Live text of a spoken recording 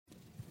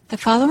The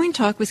following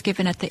talk was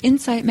given at the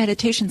Insight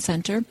Meditation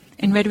Center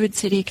in Redwood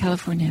City,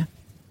 California.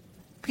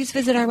 Please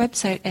visit our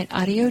website at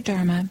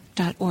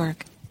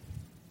audiodharma.org.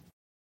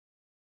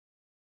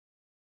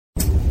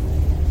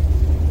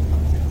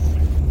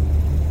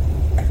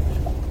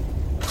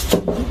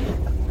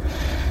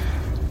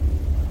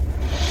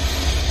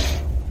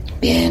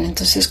 Bien,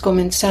 entonces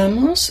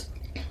comenzamos.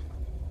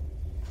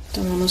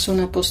 Tomamos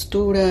una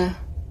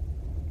postura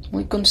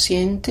muy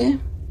consciente.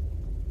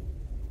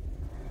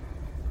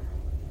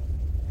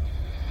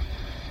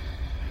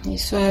 Y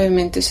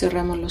suavemente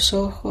cerramos los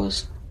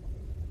ojos.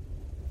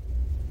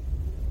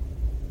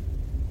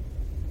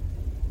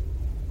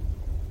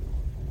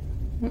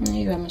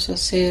 Y vamos a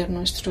hacer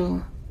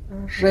nuestro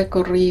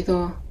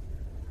recorrido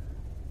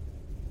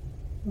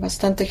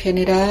bastante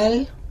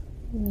general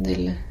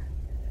de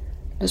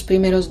los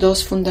primeros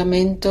dos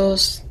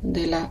fundamentos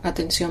de la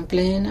atención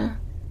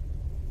plena.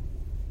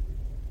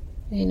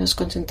 Y nos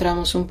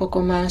concentramos un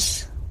poco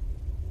más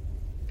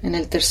en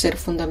el tercer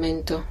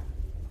fundamento.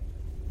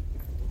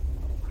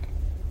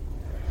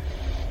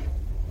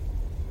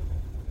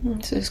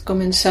 Entonces,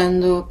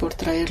 comenzando por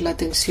traer la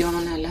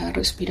atención a la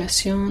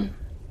respiración.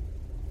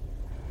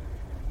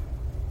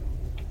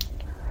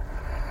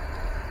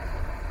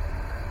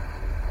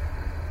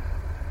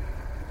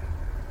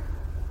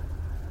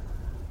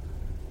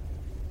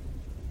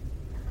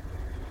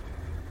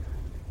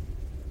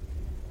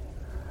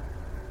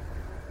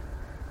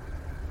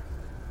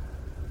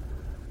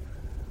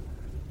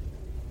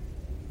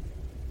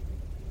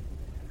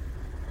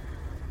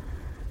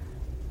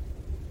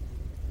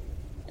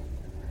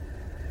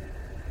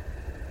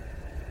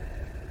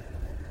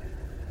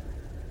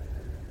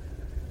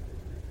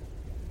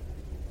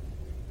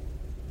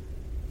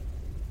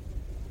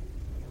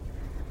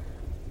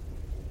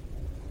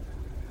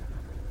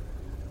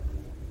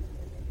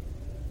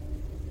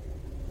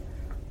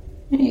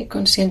 Y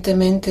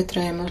conscientemente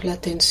traemos la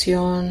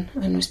atención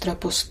a nuestra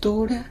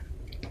postura.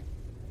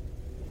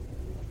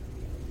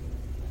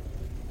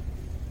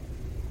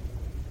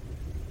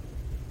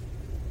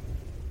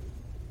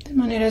 De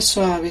manera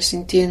suave,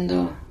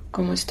 sintiendo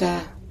cómo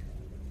está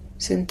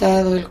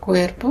sentado el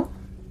cuerpo,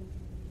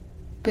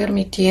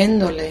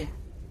 permitiéndole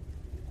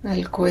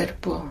al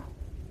cuerpo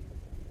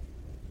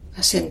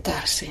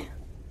asentarse,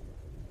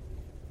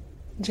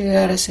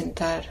 llegar a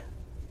sentar.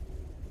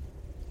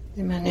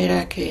 De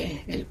manera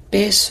que el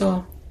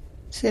peso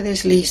se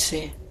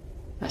deslice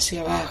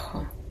hacia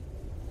abajo.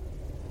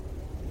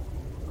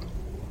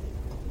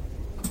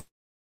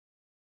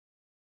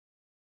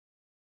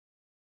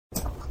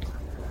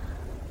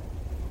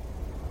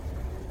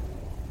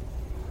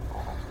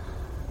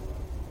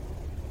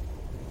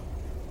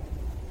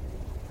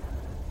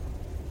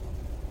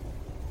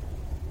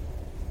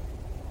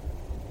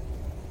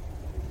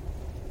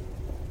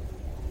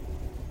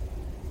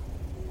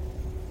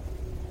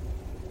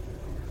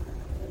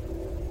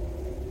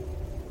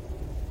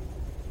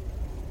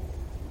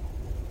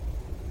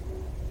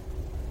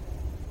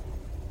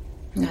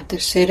 La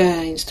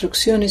tercera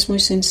instrucción es muy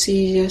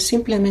sencilla,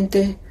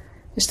 simplemente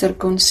estar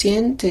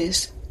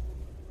conscientes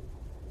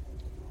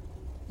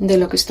de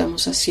lo que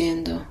estamos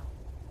haciendo,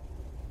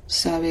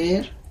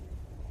 saber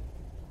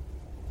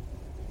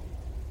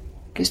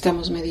que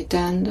estamos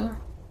meditando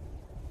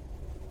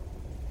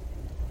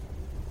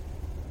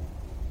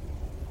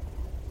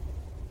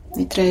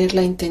y traer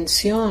la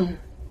intención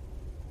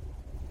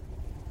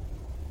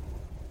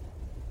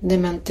de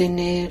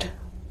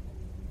mantener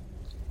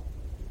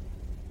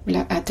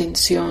la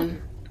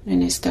atención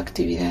en esta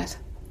actividad.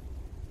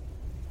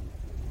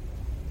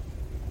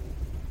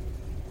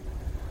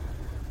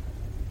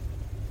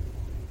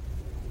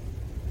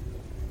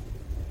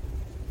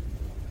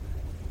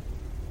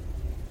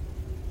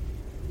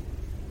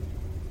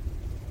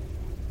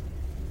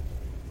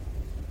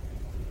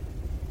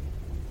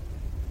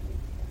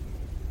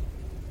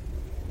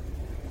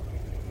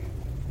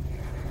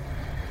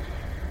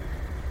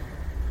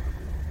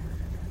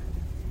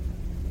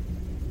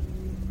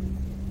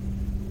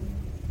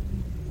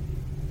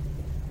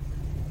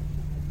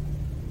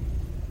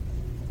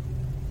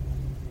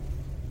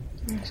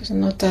 Entonces,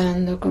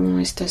 notando cómo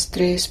estas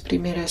tres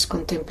primeras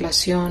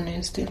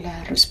contemplaciones de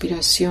la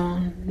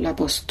respiración, la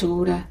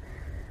postura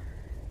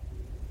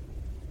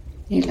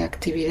y la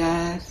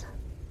actividad,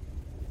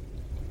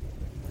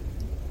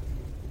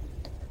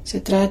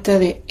 se trata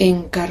de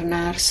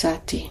encarnar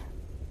sati.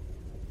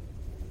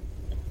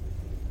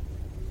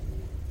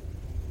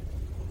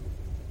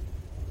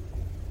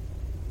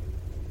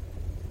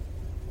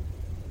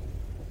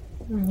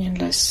 Y en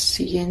las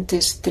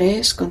siguientes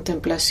tres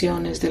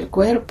contemplaciones del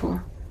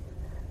cuerpo,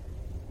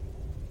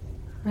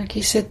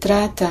 aquí se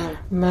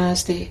trata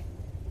más de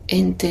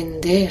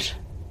entender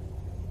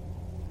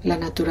la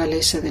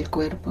naturaleza del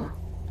cuerpo,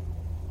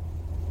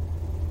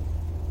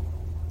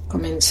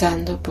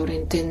 comenzando por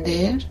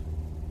entender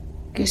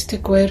que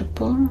este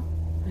cuerpo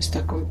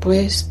está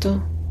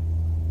compuesto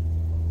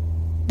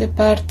de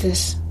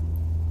partes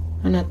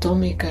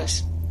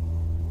anatómicas,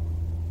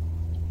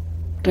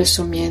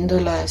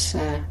 resumiéndolas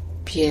a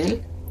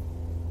piel,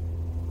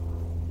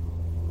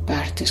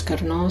 partes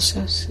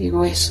carnosas y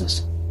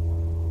huesos.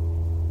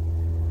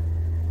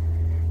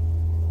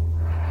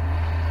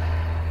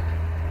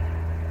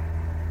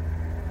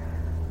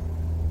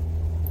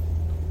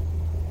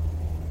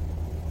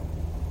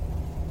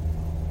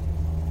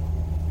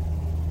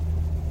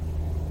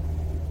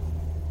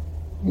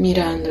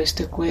 Mirando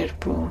este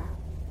cuerpo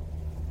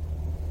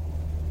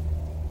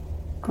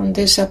con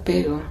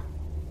desapego,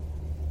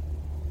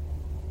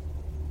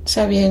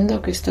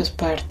 sabiendo que estas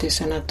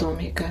partes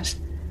anatómicas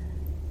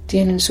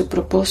tienen su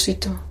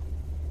propósito.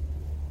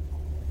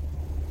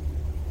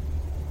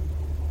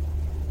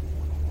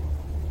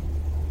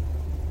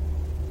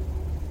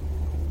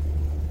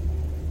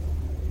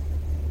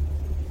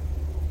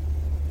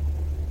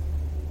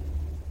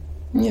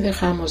 Y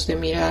dejamos de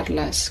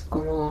mirarlas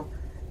como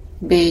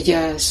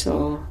bellas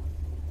o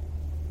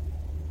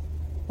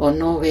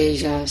no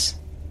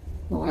bellas,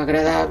 o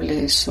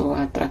agradables o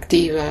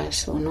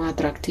atractivas o no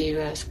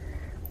atractivas,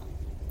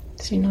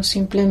 sino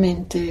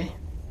simplemente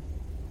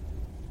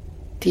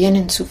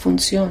tienen su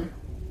función.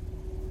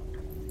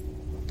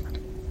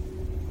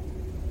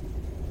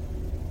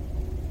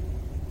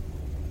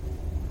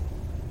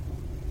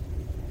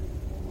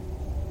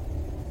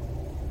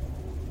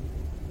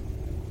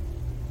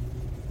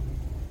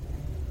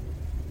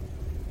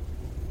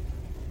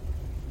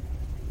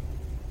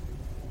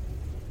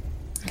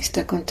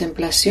 Esta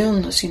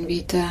contemplación nos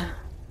invita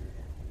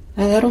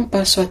a dar un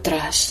paso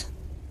atrás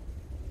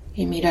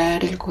y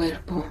mirar el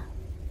cuerpo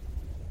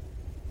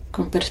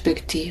con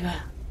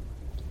perspectiva.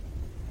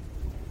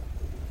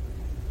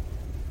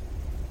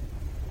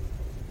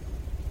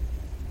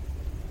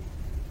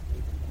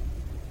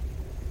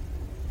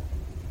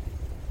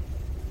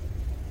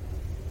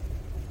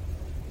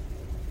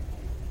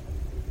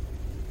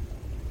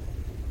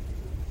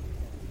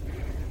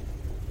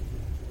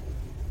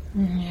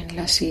 En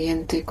la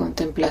siguiente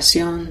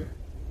contemplación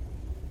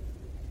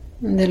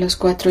de los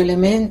 4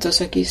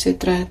 elementos, aquí se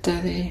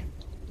trata de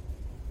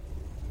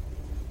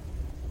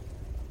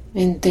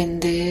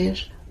entender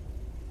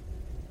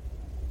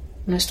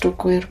nuestro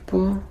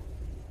cuerpo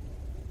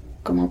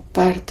como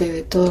parte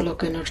de todo lo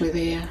que nos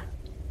rodea.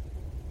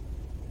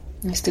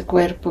 Este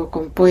cuerpo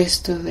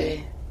compuesto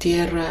de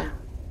tierra,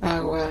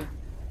 agua,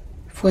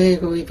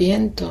 fuego y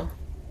viento,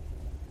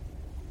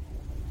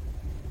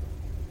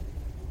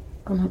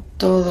 como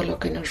todo lo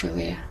que nos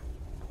rodea.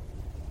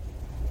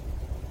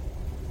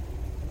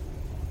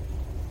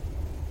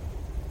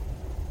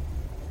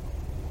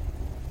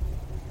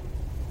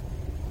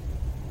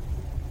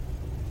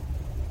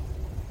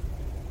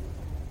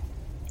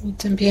 Y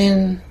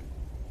también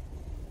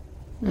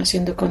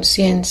haciendo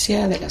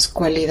conciencia de las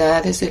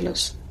cualidades de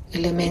los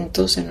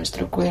elementos en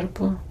nuestro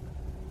cuerpo.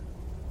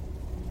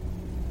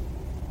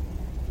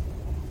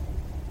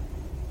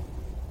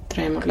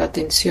 Traemos la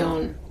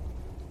atención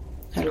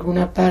a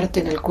alguna parte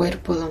en el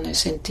cuerpo donde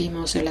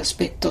sentimos el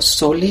aspecto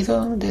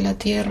sólido de la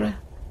tierra,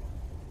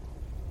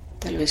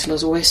 tal vez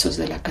los huesos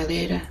de la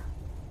cadera,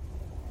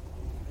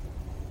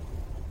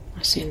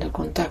 haciendo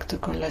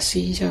contacto con la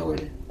silla o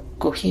el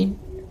cojín.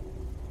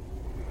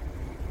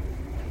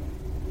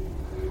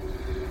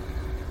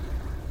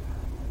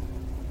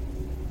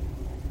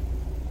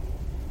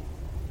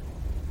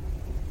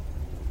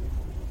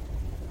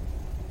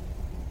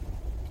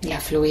 La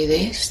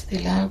fluidez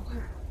del agua.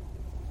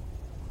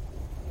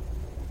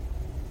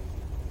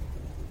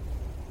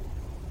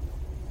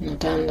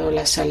 Notando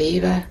la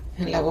saliva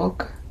en la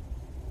boca.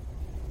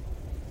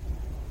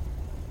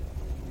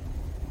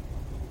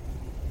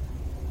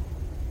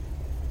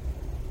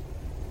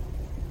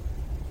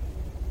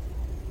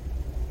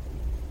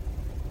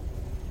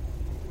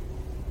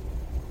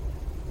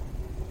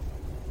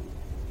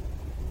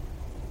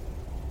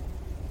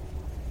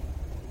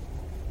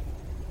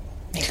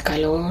 El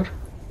calor.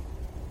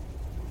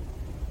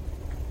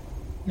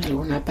 En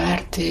alguna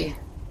parte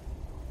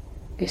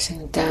que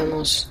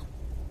sintamos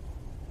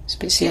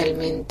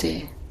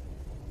especialmente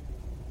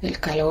el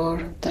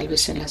calor, tal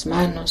vez en las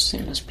manos,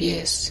 en los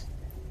pies,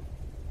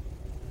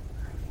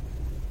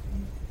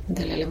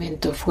 del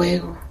elemento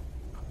fuego.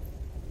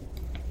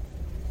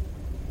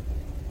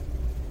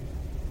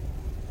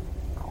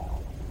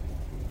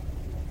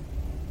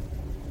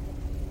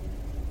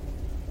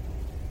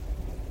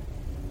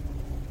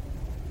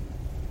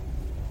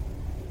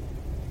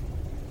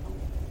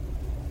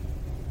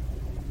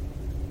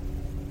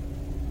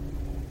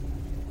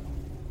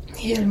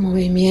 Y el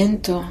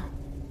movimiento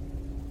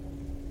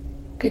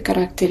que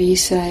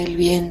caracteriza el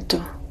viento,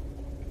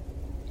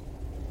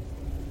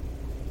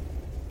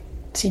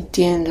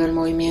 sintiendo el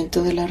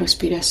movimiento de la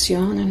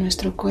respiración en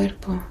nuestro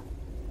cuerpo.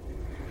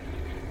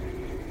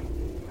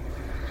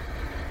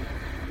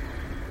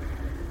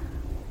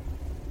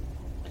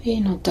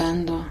 Y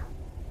notando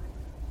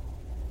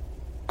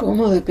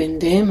cómo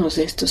dependemos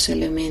de estos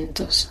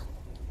elementos.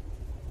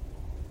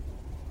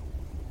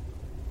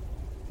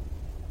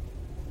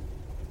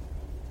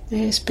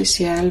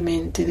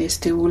 Especialmente de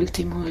este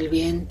último, el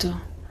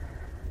viento,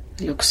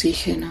 el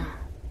oxígeno.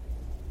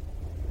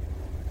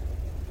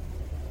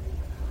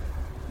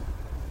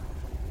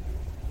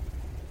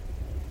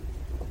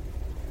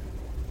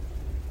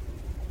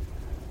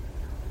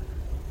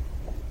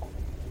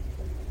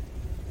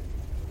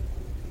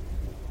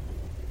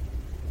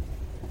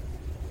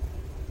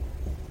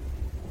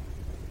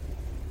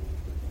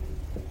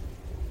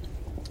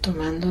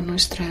 tomando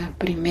nuestra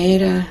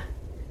primera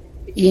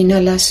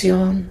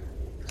inhalación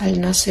al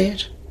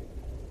nacer.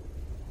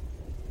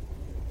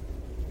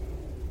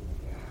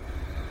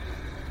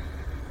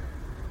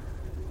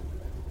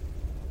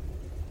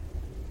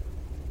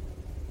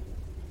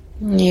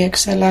 Y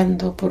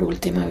exhalando por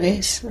última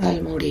vez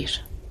al morir.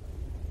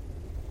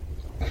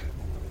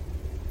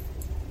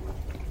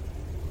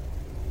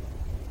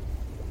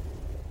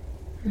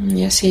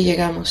 Y así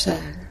llegamos a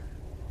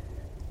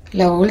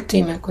la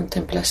última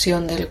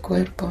contemplación del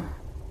cuerpo,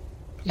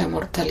 la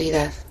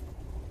mortalidad.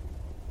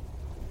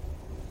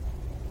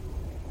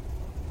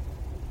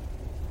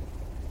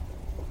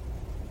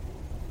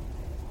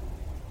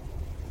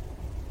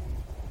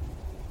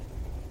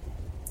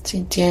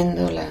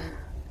 Sintiendo la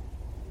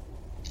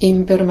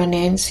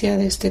impermanencia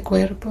de este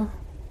cuerpo,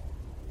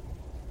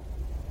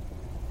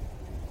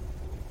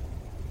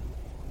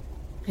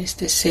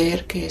 este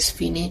ser que es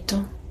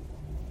finito.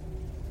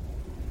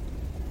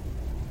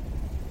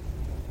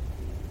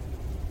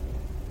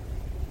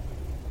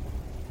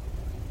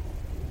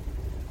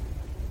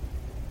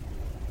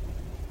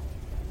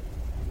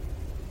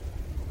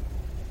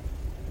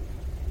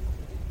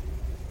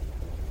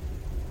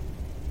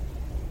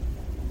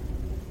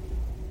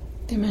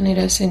 De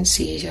manera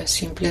sencilla,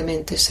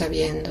 simplemente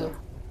sabiendo,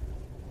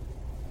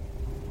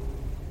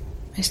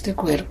 este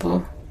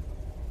cuerpo,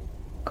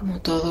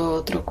 como todo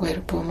otro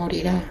cuerpo,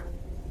 morirá.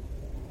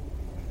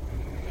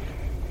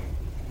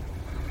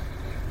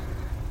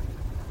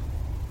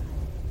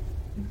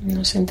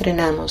 Nos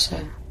entrenamos a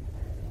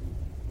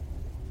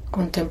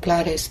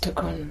contemplar esto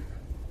con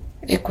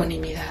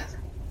ecuanimidad.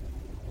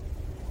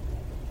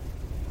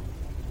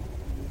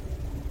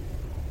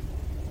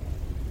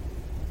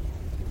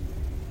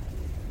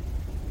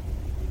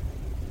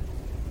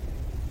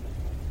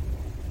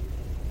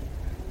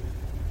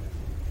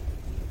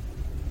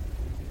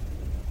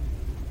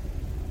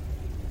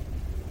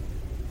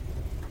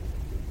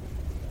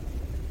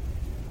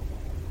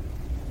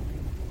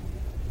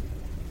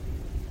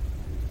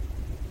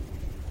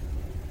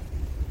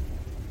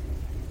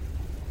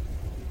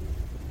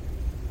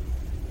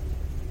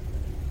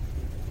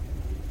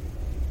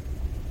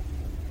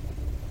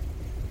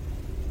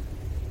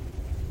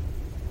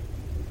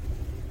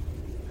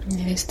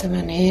 De esta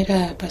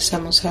manera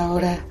pasamos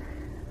ahora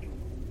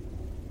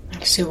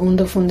al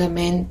segundo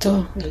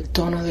fundamento, el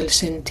tono del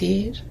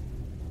sentir.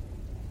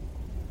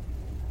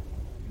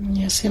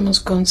 Y hacemos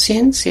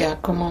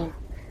conciencia como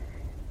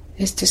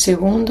este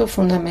segundo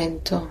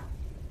fundamento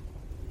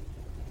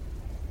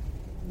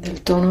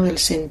del tono del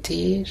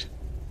sentir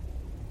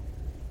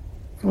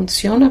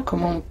funciona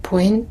como un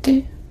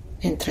puente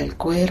entre el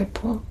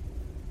cuerpo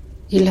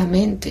y la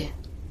mente.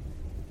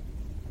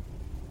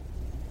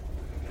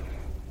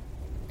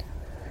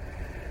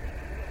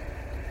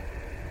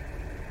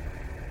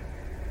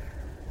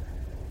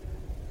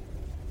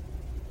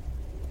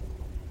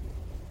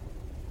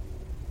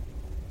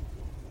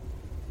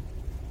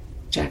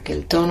 Ya que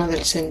el tono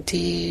del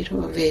sentir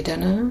o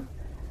Vedana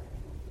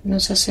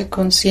nos hace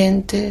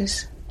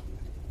conscientes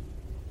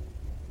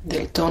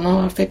del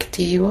tono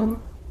afectivo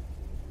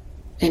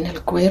en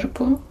el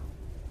cuerpo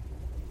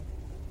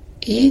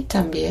y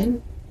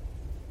también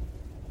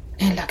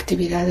en la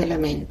actividad de la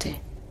mente.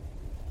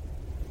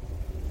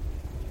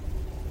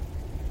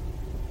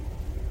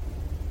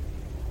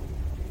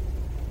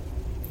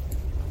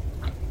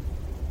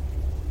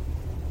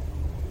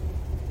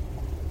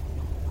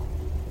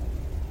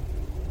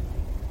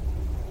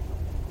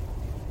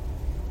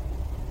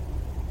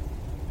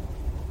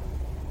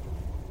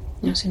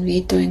 Os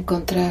invito a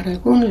encontrar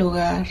algún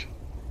lugar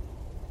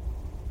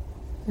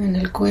en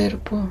el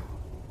cuerpo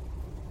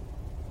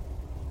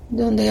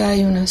donde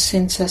hay una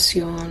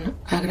sensación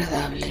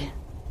agradable.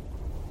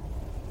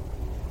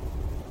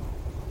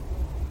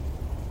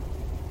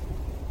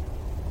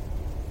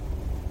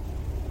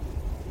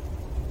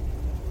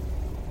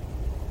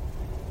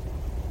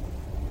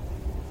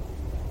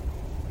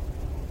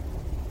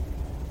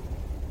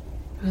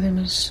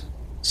 Podemos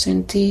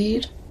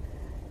sentir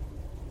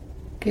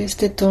que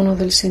este tono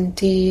del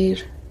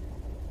sentir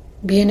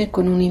viene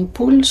con un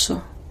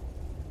impulso.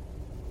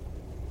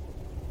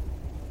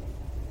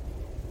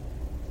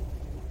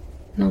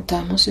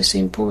 Notamos ese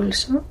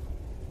impulso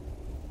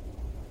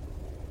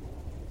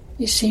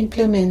y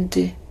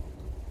simplemente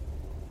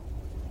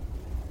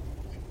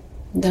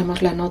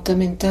damos la nota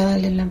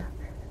mental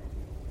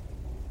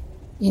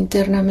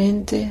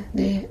internamente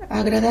de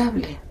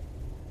agradable.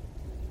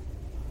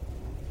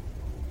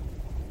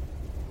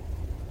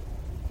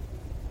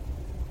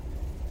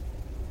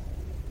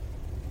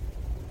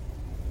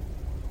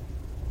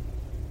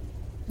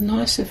 No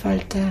hace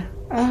falta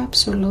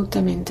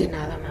absolutamente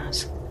nada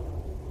más.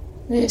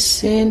 Es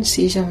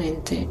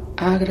sencillamente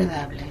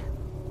agradable.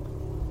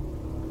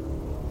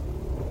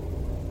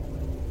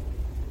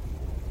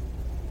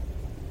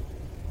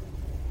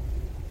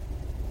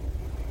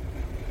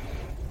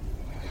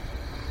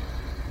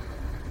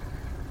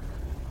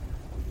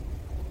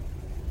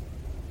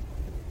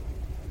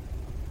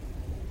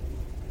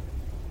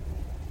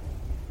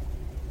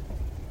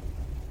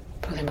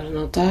 Podemos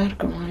notar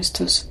cómo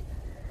estas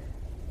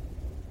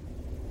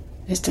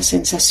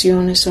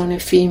sensaciones son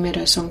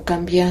efímeras, son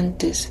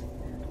cambiantes,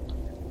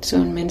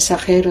 son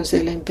mensajeros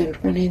de la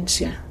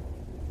impermanencia.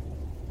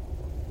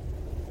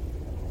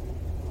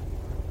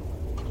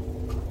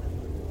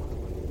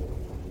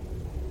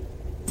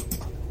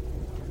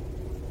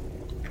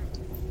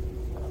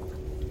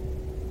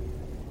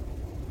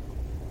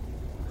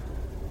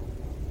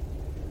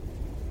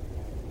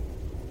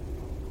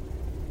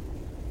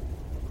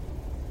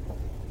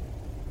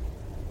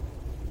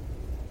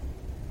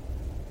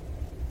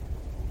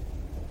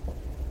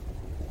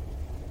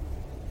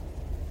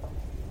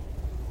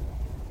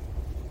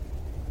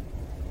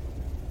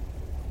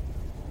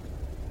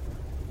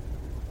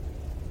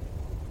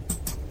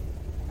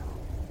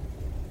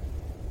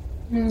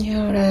 Y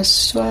ahora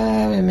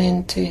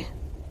suavemente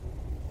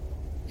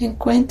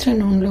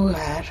encuentren un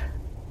lugar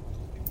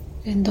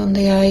en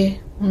donde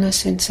hay una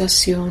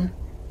sensación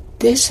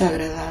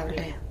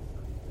desagradable.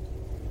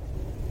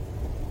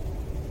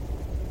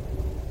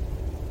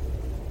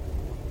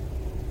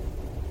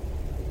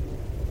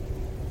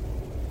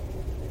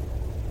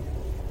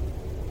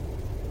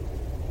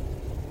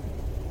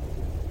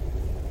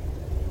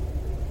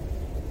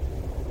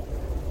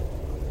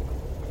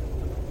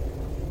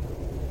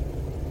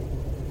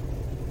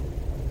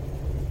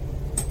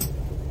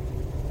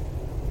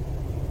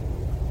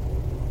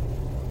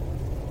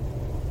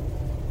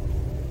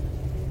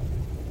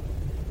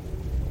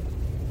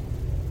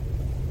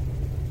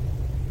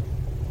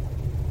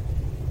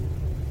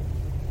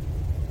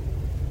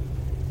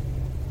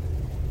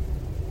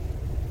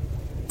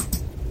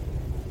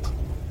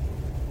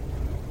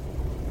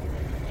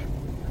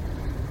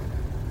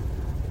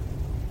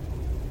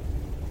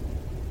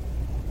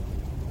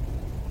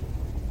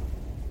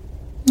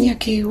 Y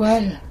aquí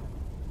igual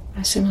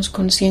hacemos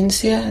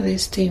conciencia de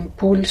este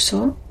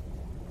impulso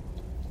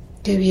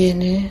que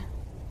viene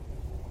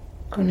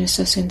con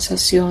esa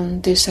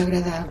sensación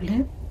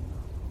desagradable.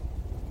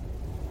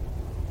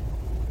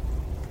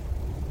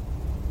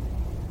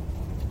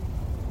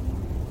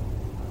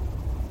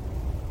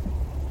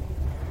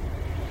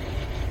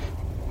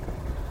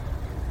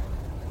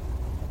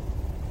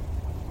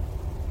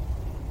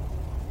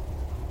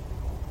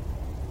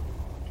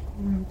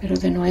 Pero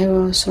de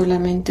nuevo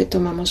solamente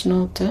tomamos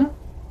nota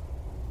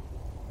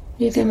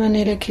y de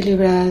manera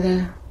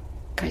equilibrada,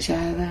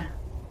 callada,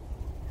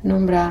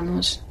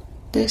 nombramos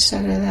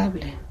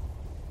desagradable.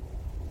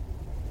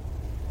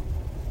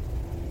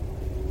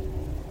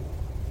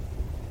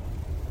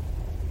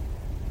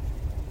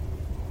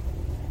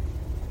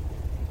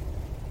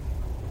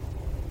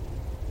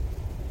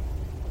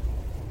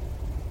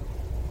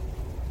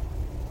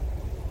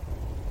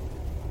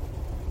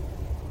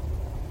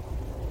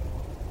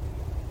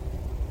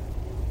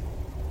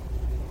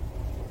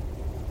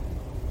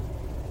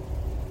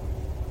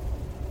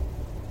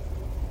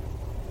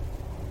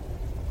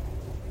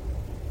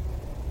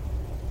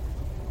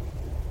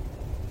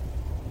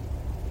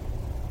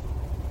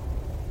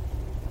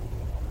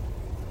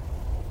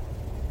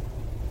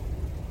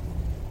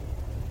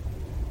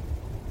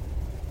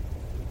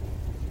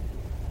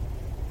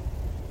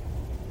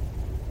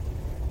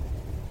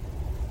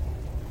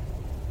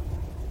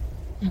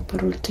 Y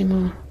por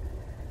último,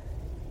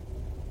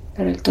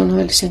 para el tono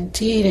del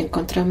sentir,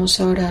 encontramos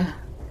ahora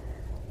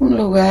un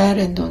lugar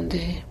en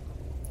donde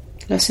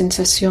las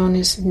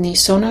sensaciones ni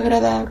son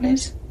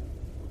agradables,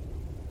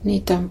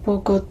 ni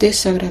tampoco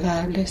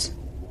desagradables,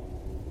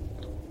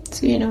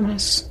 sino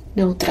más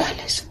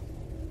neutrales.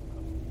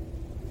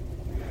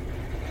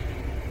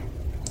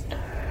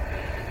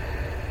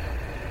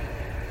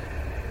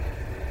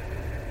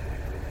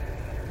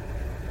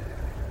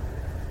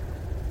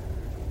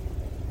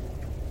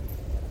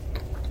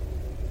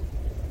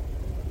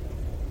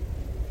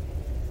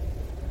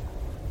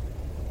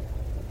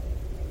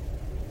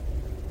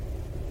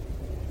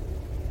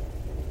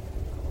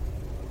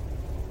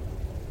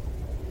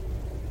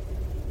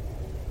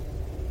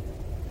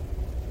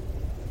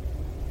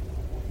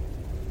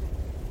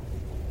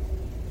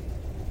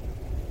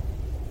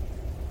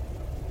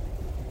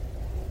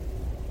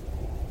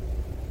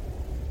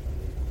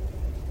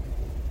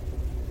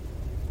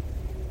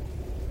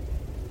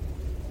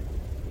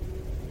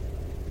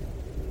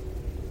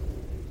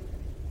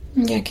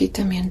 Y aquí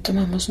también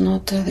tomamos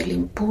nota del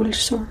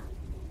impulso,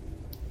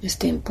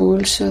 este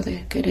impulso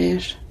de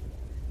querer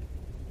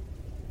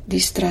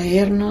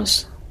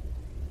distraernos.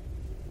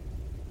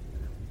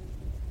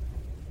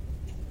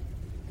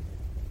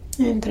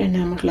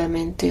 Entrenamos la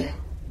mente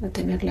a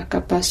tener la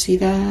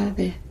capacidad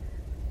de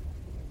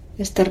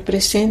estar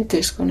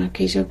presentes con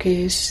aquello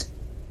que es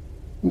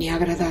ni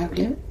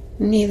agradable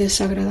ni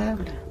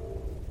desagradable.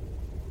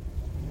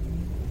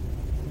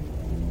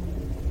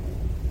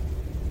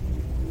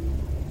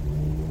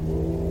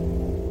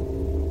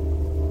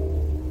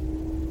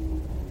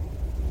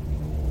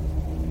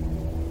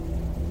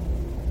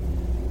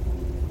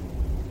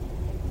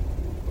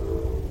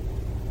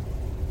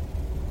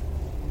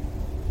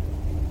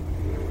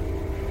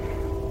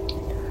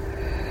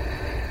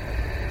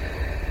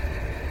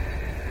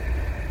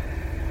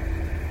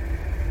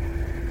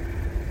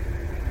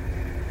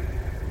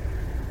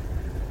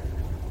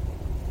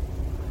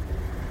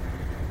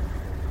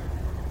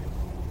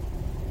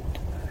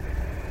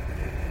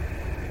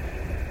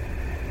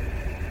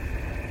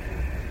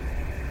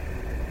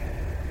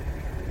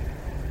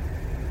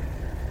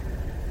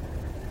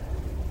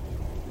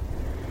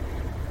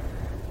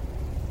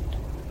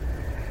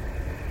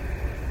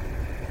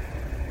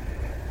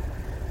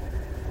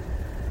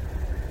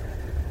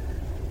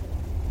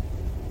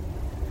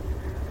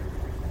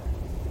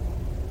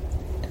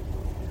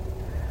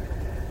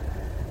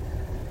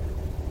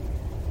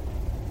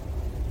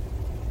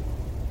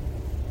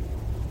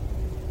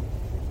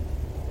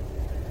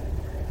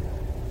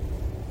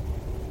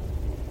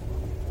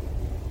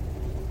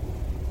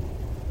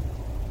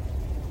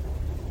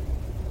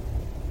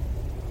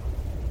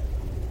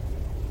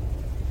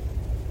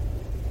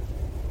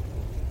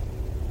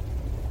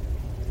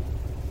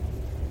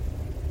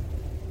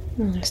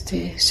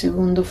 Este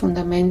segundo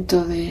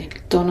fundamento del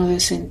tono de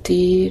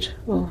sentir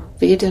o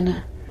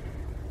vedana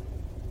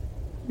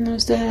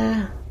nos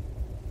da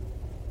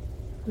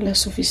la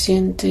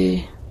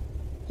suficiente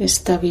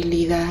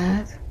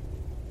estabilidad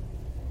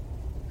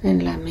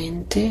en la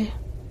mente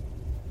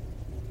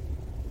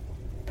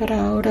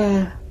para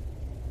ahora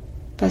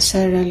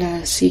pasar a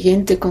la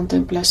siguiente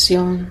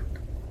contemplación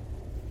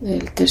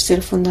del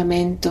tercer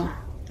fundamento,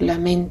 la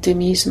mente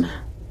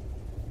misma.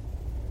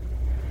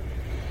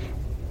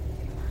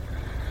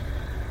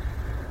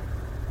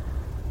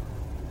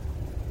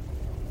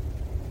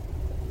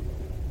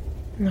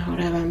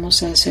 Ahora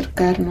vamos a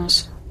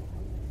acercarnos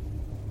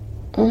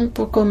un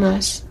poco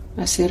más,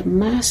 a ser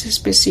más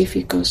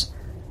específicos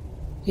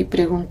y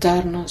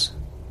preguntarnos,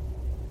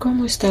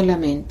 ¿cómo está la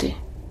mente?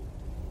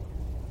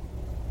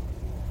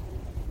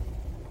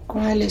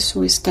 ¿Cuál es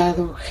su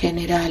estado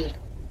general?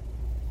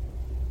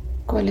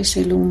 ¿Cuál es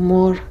el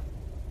humor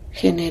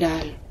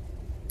general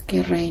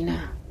que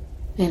reina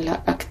en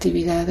la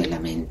actividad de la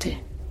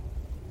mente?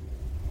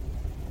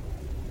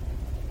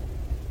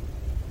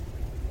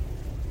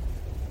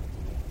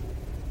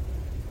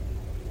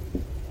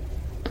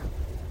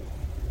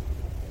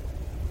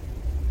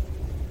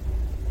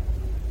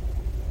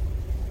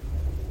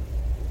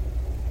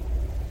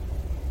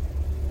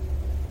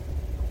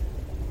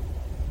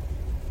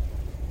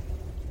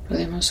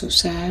 Podemos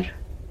usar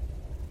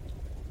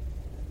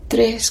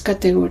 3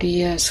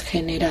 categorías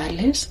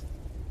generales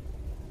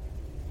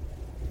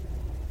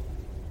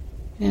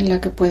en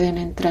la que pueden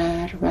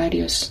entrar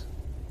varios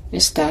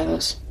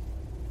estados.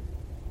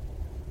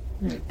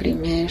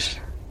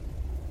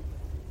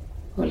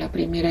 La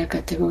primera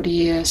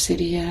categoría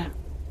sería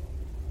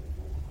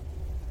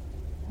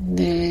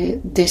de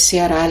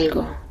desear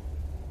algo.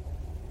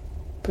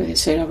 Puede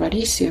ser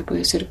avaricia,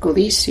 puede ser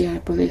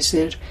codicia, puede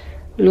ser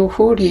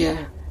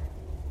lujuria.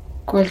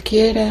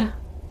 Cualquiera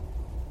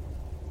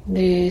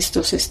de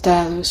estos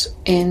estados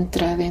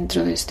entra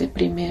dentro de esta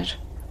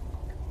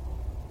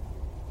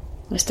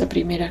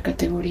primera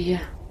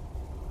categoría.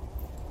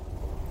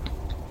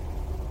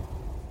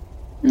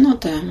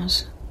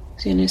 Notamos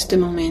si en este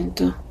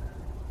momento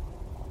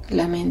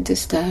la mente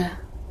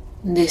está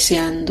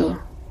deseante.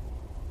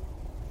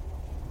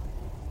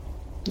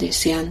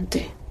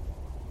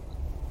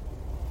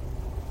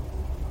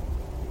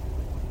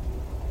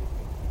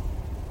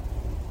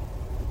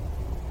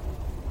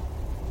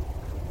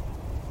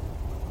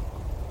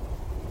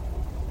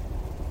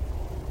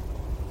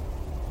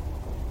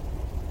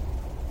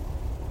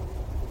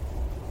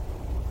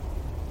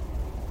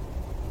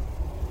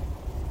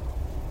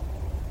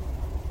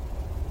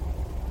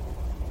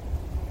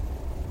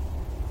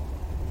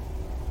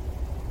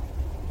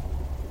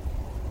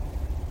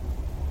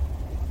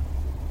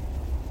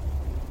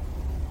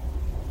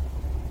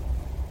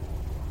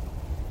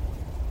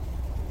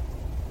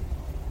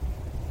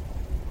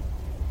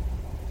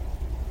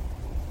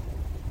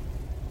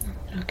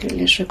 Lo que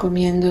les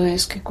recomiendo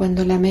es que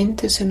cuando la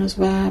mente se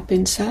nos va a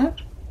pensar,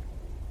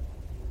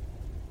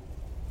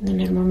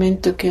 en el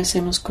momento que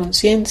hacemos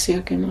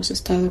conciencia que hemos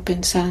estado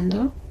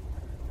pensando,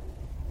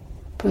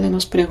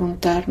 podemos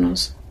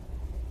preguntarnos,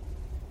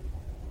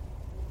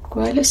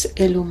 ¿cuál es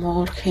el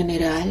humor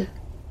general,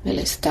 el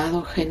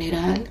estado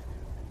general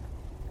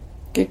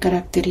que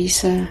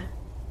caracteriza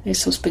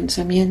esos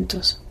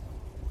pensamientos?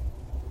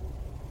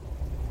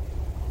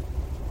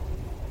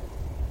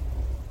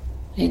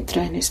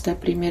 Entra en esta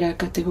primera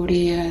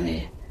categoría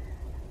de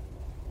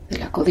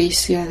la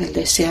codicia, del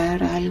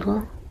desear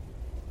algo.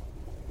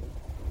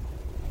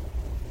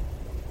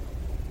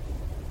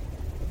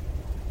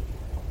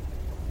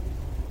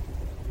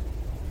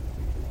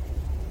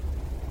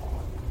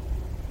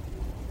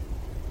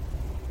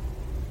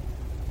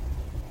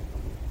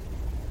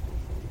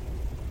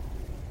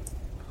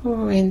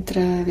 O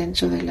entra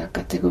dentro de la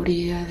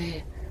categoría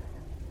de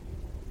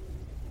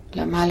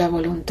la mala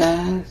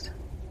voluntad,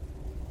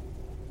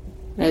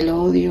 el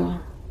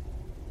odio,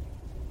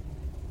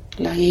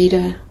 la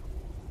ira.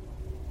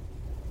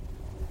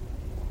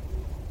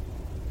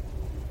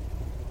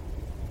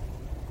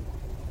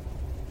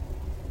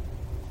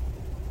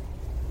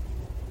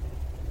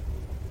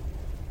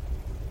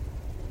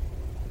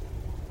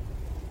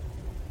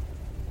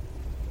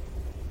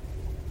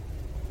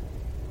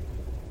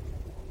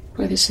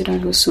 Puede ser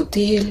algo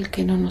sutil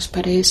que no nos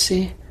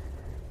parece,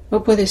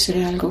 o puede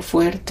ser algo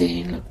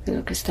fuerte de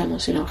lo que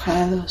estamos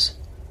enojados.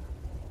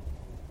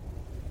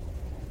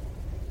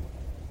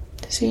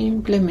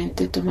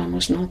 Simplemente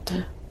tomamos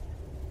nota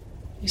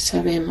y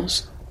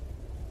sabemos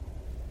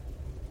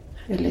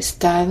el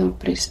estado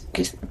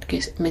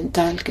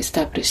mental que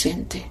está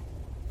presente.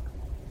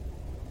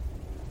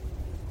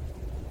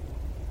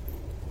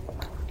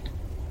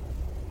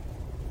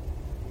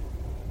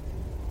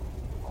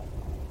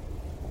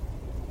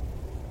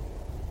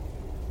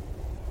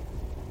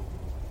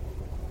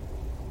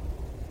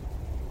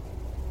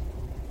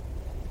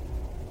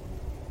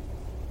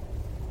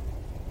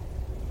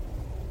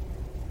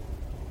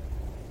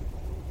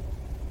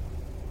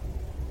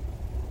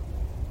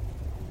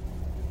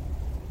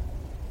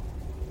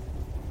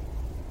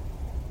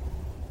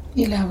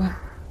 Y la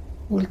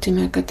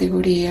última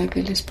categoría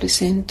que les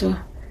presento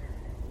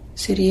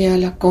sería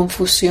la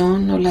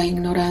confusión o la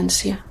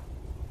ignorancia.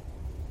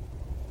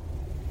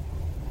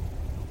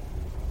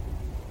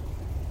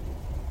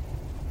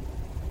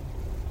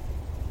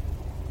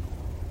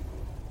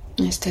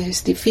 Esta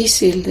es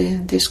difícil de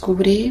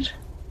descubrir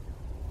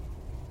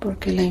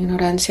porque la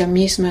ignorancia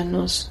misma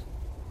no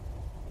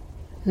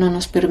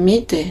nos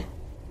permite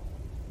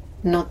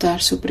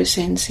notar su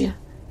presencia.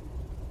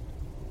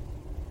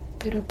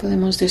 Pero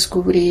podemos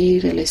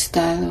descubrir el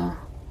estado,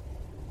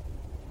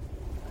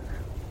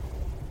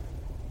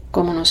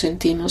 cómo nos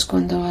sentimos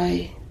cuando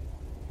hay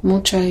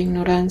mucha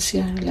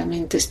ignorancia, la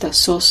mente está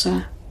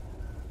sosa,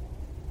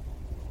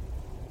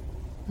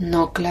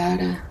 no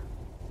clara,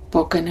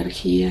 poca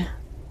energía,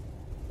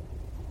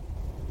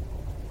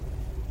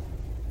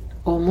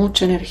 o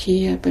mucha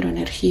energía, pero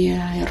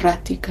energía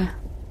errática.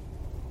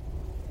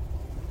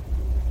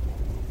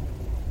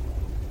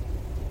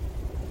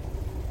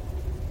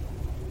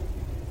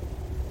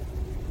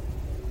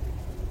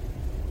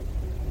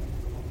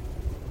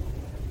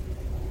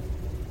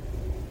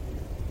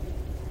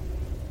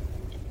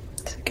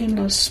 Que en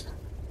los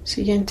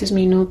siguientes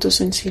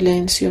minutos en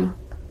silencio,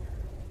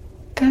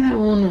 cada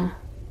uno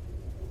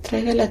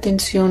traiga la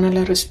atención a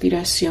la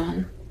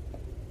respiración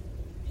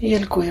y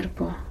al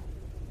cuerpo.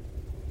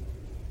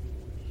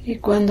 Y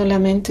cuando la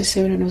mente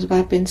se nos va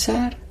a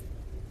pensar,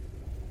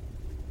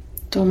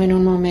 tomen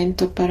un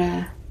momento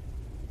para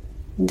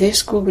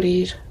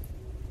descubrir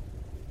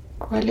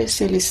cuál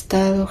es el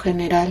estado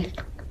general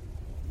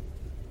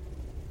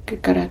que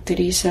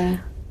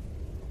caracteriza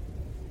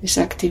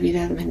esa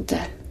actividad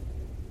mental.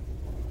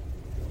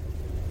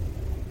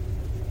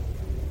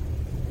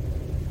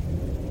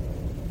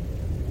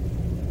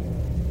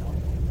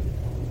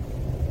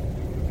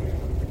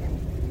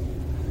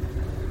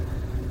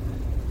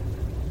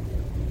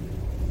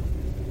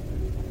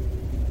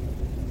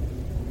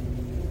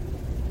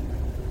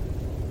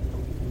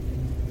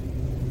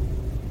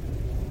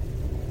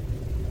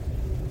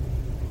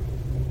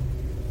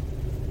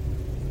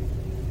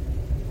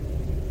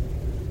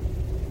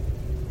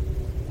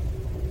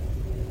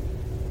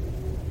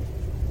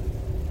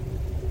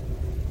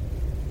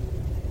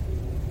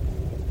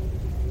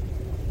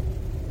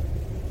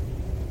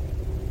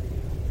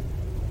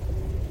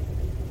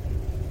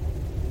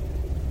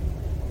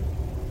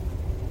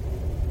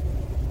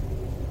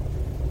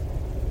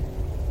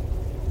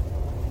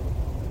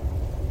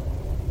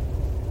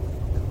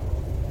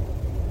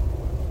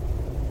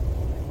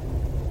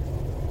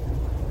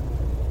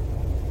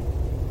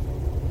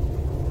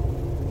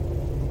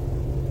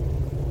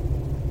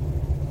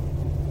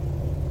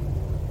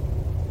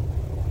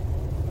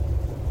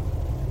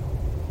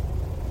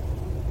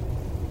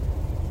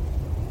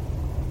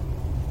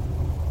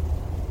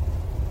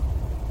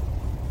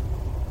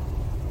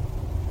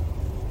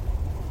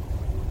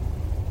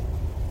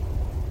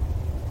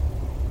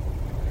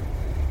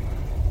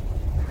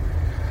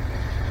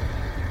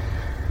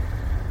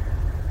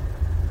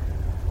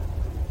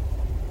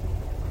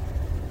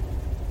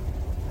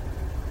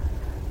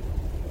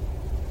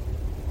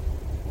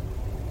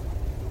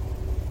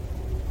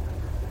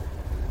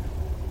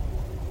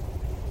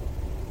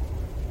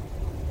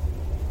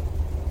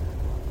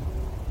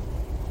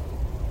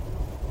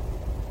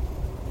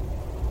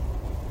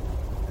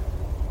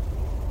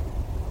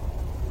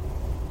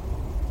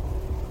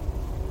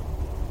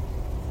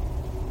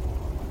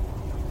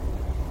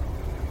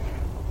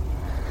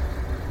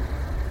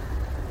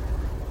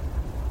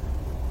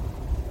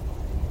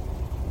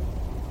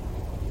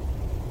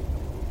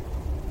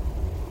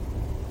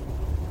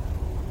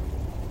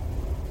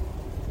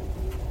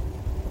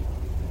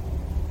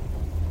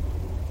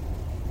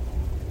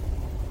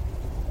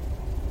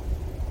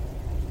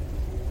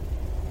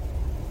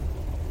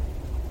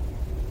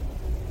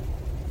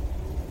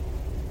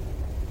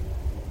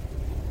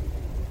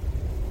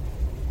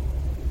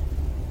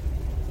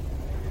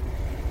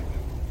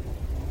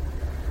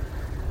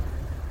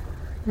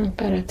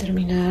 Para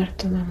terminar,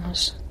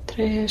 tomamos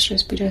 3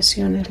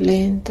 respiraciones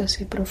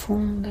lentas y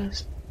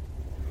profundas.